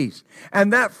of peace.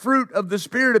 And that fruit of the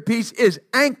Spirit of peace is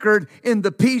anchored in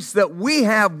the peace that we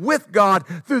have with God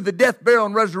through the death, burial,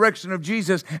 and resurrection of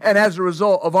Jesus, and as a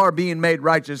result of our being made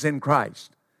righteous in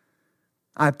Christ.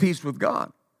 I have peace with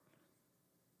God.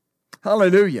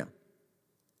 Hallelujah.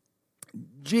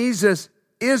 Jesus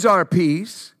is our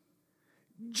peace.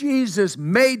 Jesus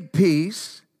made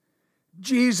peace.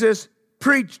 Jesus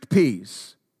preached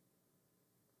peace.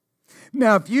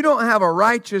 Now, if you don't have a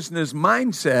righteousness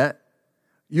mindset,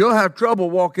 you'll have trouble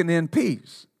walking in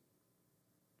peace.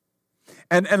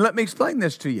 And let me explain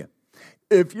this to you.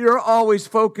 If you're always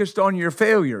focused on your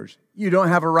failures, you don't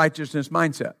have a righteousness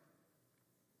mindset.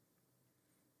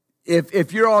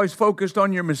 If you're always focused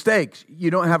on your mistakes,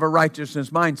 you don't have a righteousness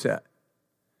mindset.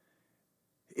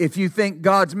 If you think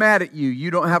God's mad at you,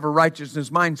 you don't have a righteousness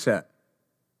mindset.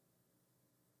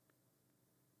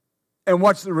 And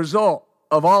what's the result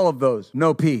of all of those?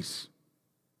 No peace.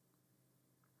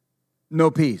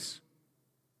 No peace.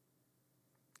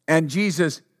 And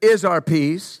Jesus is our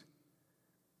peace.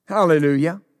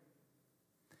 Hallelujah.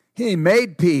 He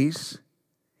made peace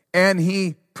and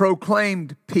He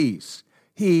proclaimed peace.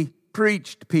 He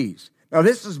preached peace. Now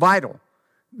this is vital.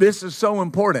 This is so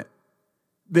important.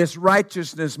 This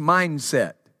righteousness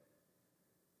mindset.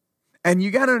 And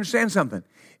you got to understand something.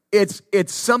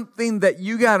 It's something that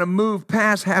you got to move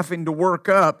past having to work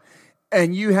up,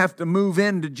 and you have to move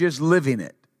into just living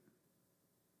it.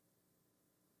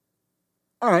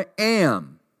 I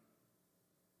am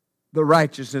the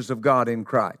righteousness of God in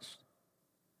Christ.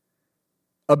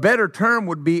 A better term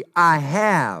would be, I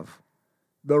have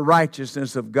the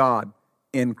righteousness of God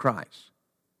in Christ.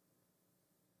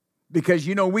 Because,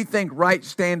 we think right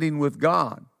standing with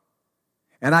God.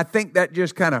 And I think that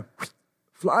just kind of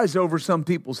flies over some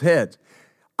people's heads.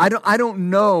 I don't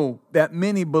know that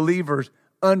many believers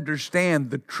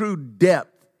understand the true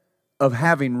depth of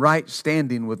having right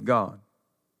standing with God.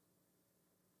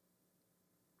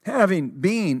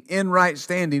 Being in right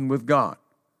standing with God.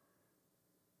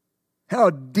 How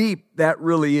deep that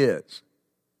really is.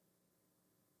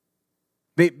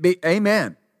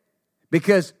 Amen.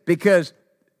 Because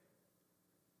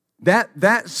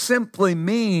that simply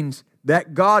means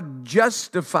that God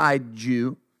justified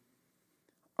you,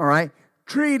 all right,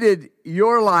 treated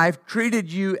your life,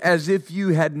 treated you as if you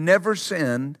had never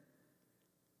sinned,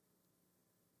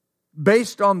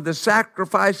 based on the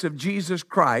sacrifice of Jesus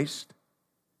Christ,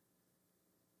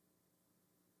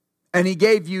 and He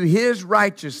gave you His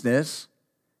righteousness,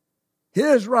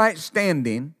 His right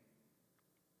standing,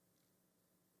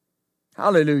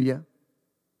 hallelujah,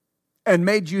 and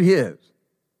made you His.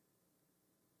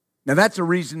 Now that's a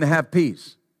reason to have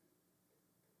peace.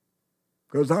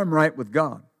 Because I'm right with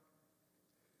God.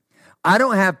 I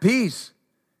don't have peace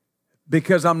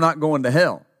because I'm not going to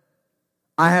hell.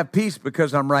 I have peace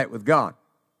because I'm right with God.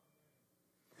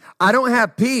 I don't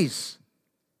have peace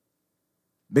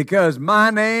because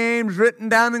my name's written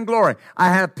down in glory. I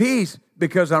have peace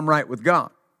because I'm right with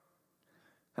God.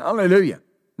 Hallelujah.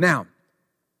 Now,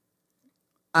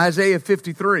 Isaiah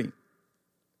 53.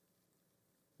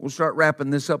 We'll start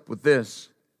wrapping this up with this.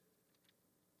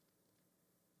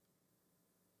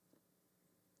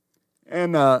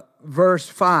 And verse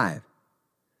 5.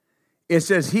 It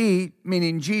says, He,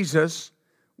 meaning Jesus,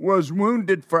 was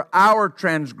wounded for our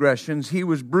transgressions. He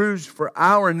was bruised for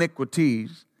our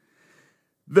iniquities.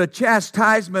 The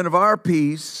chastisement of our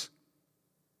peace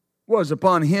was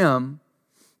upon Him,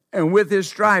 and with His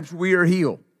stripes we are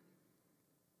healed.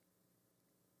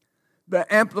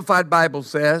 The Amplified Bible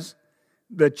says,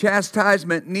 the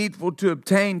chastisement needful to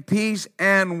obtain peace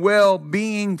and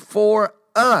well-being for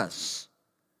us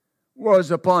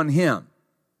was upon Him.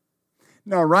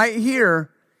 Now, right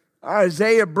here,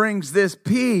 Isaiah brings this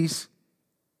peace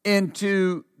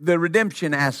into the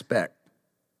redemption aspect.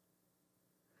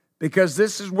 Because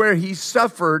this is where He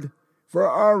suffered for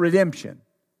our redemption.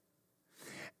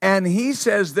 And he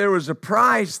says there was a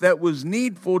price that was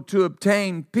needful to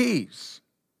obtain peace.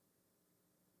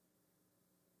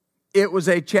 It was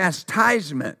a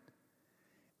chastisement,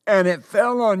 and it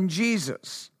fell on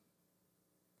Jesus.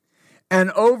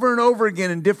 And over again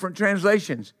in different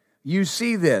translations, you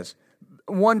see this.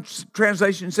 One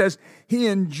translation says, He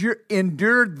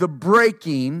endured the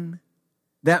breaking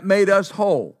that made us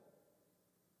whole.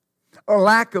 A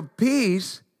lack of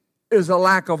peace is a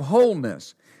lack of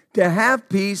wholeness. To have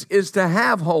peace is to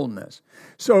have wholeness.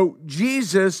 So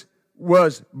Jesus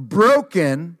was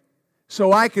broken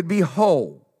so I could be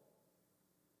whole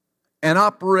and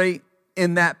operate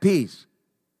in that peace.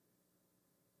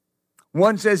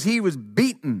 One says He was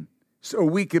beaten so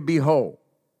we could be whole.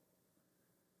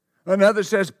 Another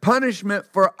says punishment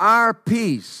for our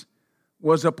peace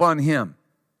was upon Him.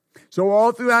 So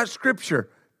all throughout Scripture,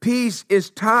 peace is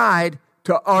tied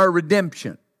to our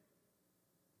redemption.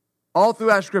 All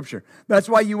throughout Scripture. That's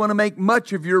why you want to make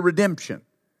much of your redemption.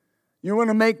 You want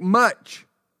to make much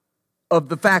of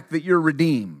the fact that you're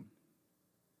redeemed.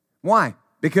 Why?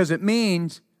 Because it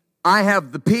means I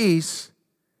have the peace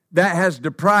that has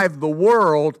deprived the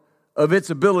world of its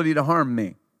ability to harm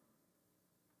me.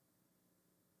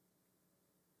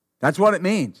 That's what it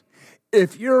means.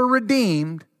 If you're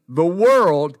redeemed, the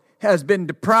world has been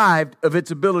deprived of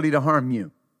its ability to harm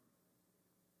you.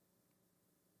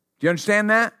 Do you understand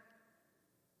that?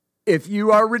 If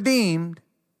you are redeemed,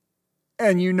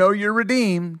 and you know you're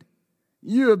redeemed,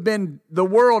 the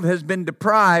world has been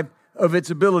deprived of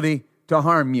its ability to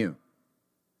harm you.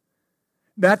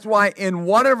 That's why in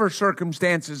whatever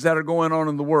circumstances that are going on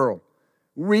in the world,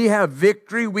 we have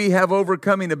victory, we have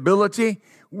overcoming ability,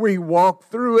 we walk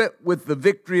through it with the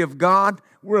victory of God.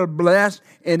 We're blessed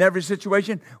in every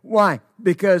situation. Why?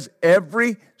 Because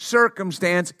every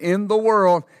circumstance in the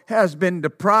world has been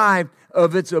deprived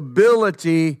of its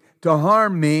ability to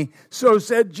harm me. So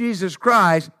said Jesus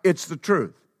Christ, it's the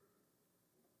truth.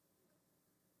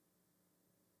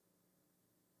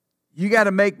 You got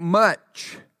to make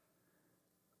much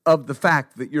of the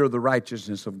fact that you're the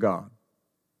righteousness of God.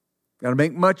 Got to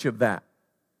make much of that.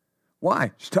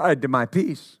 Why? It's tied to my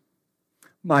peace.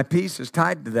 My peace is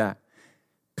tied to that.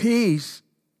 Peace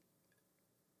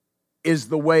is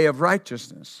the way of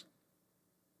righteousness.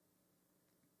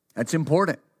 That's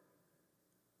important.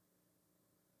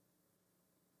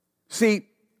 See,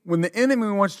 when the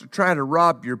enemy wants to try to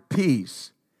rob your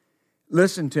peace,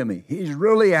 listen to me, he's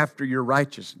really after your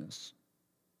righteousness.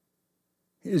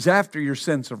 He's after your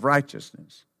sense of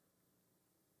righteousness.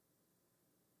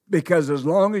 Because as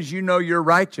long as you know you're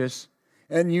righteous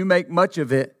and you make much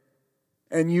of it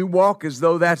and you walk as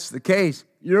though that's the case,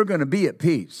 you're going to be at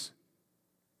peace.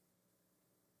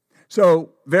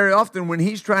 So very often when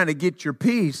he's trying to get your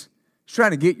peace, he's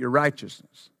trying to get your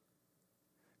righteousness.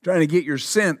 Trying to get your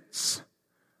sense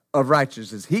of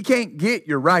righteousness. He can't get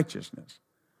your righteousness,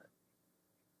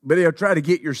 but he'll try to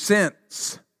get your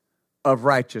sense of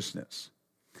righteousness.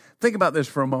 Think about this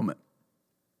for a moment.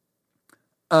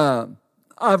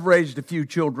 I've raised a few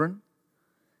children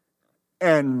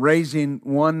and raising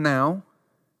one now.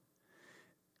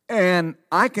 And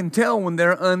I can tell when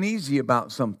they're uneasy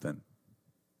about something.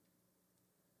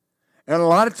 And a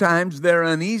lot of times they're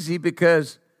uneasy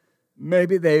because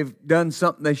maybe they've done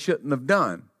something they shouldn't have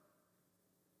done.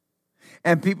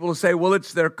 And people will say, well,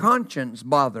 it's their conscience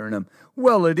bothering them.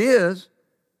 Well, it is.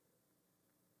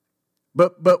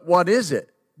 But what is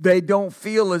it? They don't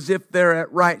feel as if they're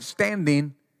at right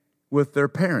standing with their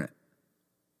parent.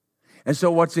 And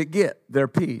so what's it get? Their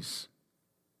peace.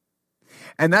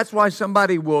 And that's why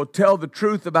somebody will tell the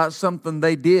truth about something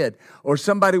they did, or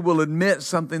somebody will admit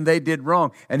something they did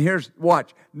wrong. And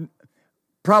watch,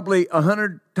 probably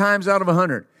 100 times out of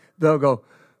 100, they'll go,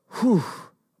 whew,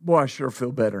 boy, I sure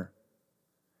feel better.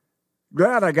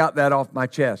 Glad I got that off my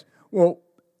chest. Well,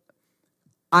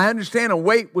 I understand a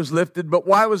weight was lifted, but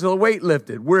why was the weight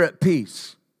lifted? We're at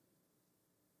peace.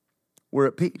 We're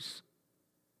at peace.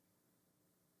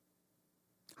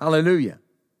 Hallelujah.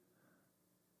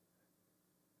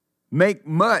 Make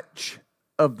much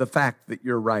of the fact that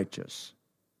you're righteous.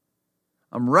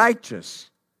 I'm righteous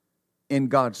in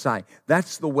God's sight.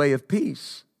 That's the way of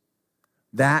peace.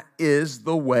 That is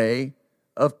the way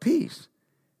of peace.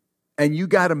 And you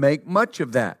got to make much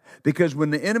of that. Because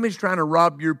when the enemy's trying to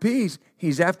rob your peace,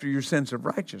 he's after your sense of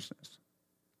righteousness.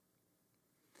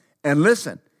 And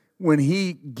listen,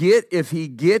 if he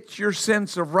gets your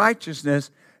sense of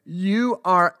righteousness, you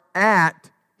are at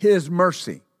his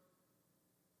mercy.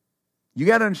 You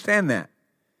got to understand that.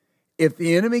 If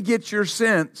the enemy gets your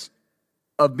sense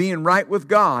of being right with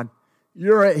God,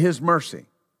 you're at his mercy.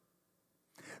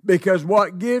 Because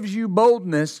what gives you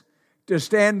boldness to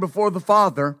stand before the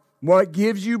Father, what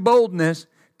gives you boldness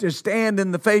to stand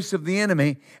in the face of the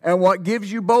enemy, and what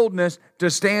gives you boldness to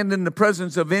stand in the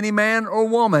presence of any man or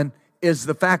woman is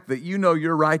the fact that you know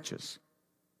you're righteous.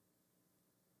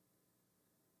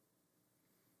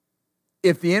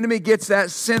 If the enemy gets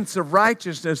that sense of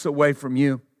righteousness away from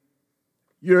you,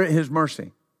 you're at his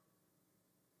mercy.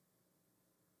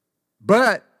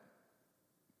 But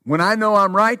when I know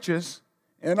I'm righteous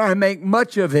and I make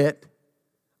much of it,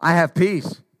 I have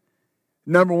peace.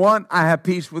 Number one, I have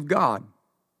peace with God.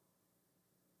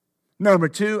 Number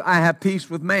two, I have peace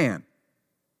with man.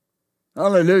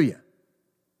 Hallelujah.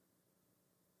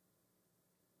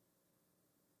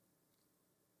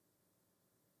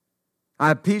 I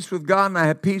have peace with God and I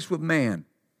have peace with man.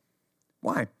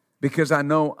 Why? Because I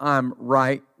know I'm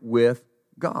right with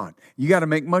God. You got to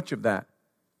make much of that.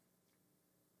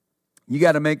 You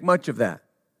got to make much of that.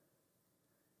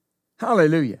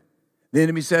 Hallelujah. The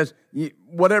enemy says,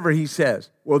 whatever he says,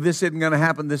 well, this isn't going to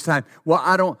happen this time.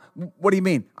 Well, what do you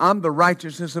mean? I'm the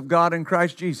righteousness of God in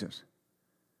Christ Jesus.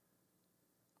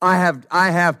 I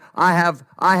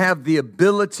have the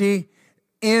ability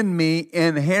in me,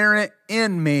 inherent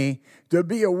in me, to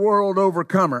be a world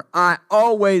overcomer. I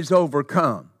always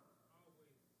overcome.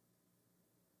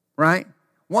 Right?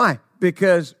 Why?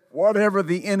 Because whatever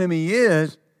the enemy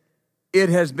is, it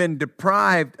has been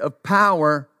deprived of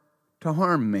power to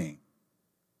harm me.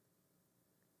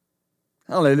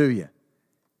 Hallelujah.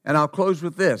 And I'll close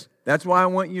with this. That's why I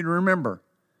want you to remember.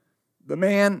 The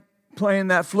man playing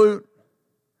that flute,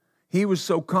 he was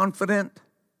so confident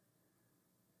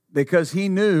because he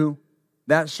knew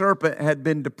that serpent had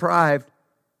been deprived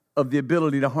of the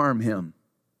ability to harm him.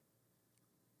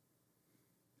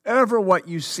 Ever what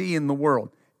you see in the world,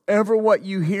 ever what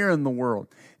you hear in the world,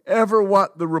 ever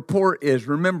what the report is,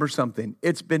 remember something.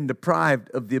 It's been deprived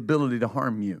of the ability to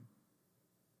harm you.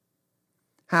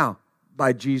 How?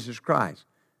 By Jesus Christ.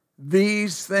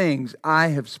 These things I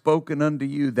have spoken unto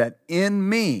you, that in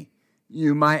me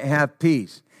you might have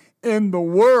peace. In the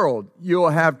world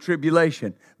you'll have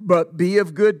tribulation, but be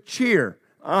of good cheer.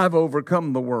 I've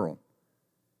overcome the world.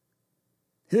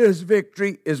 His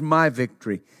victory is my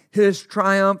victory. His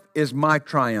triumph is my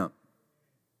triumph.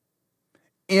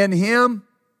 In Him,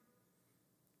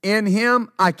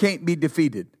 I can't be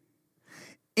defeated.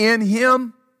 In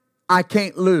Him, I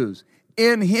can't lose.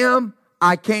 In Him,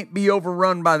 I can't be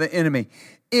overrun by the enemy.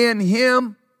 In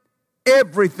Him,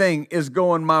 everything is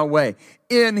going my way.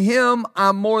 In Him,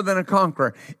 I'm more than a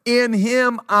conqueror. In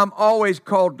Him, I'm always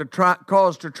called to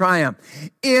cause to triumph.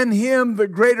 In Him, the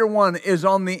greater one is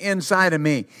on the inside of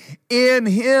me. In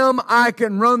Him, I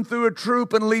can run through a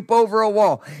troop and leap over a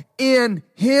wall. In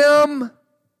Him,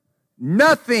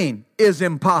 nothing is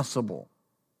impossible.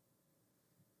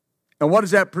 And what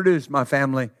does that produce, my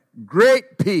family?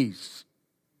 Great peace.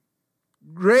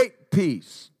 Great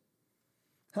peace.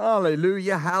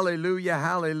 Hallelujah, hallelujah,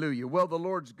 hallelujah. Well, the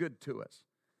Lord's good to us.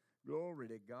 Glory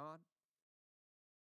to God.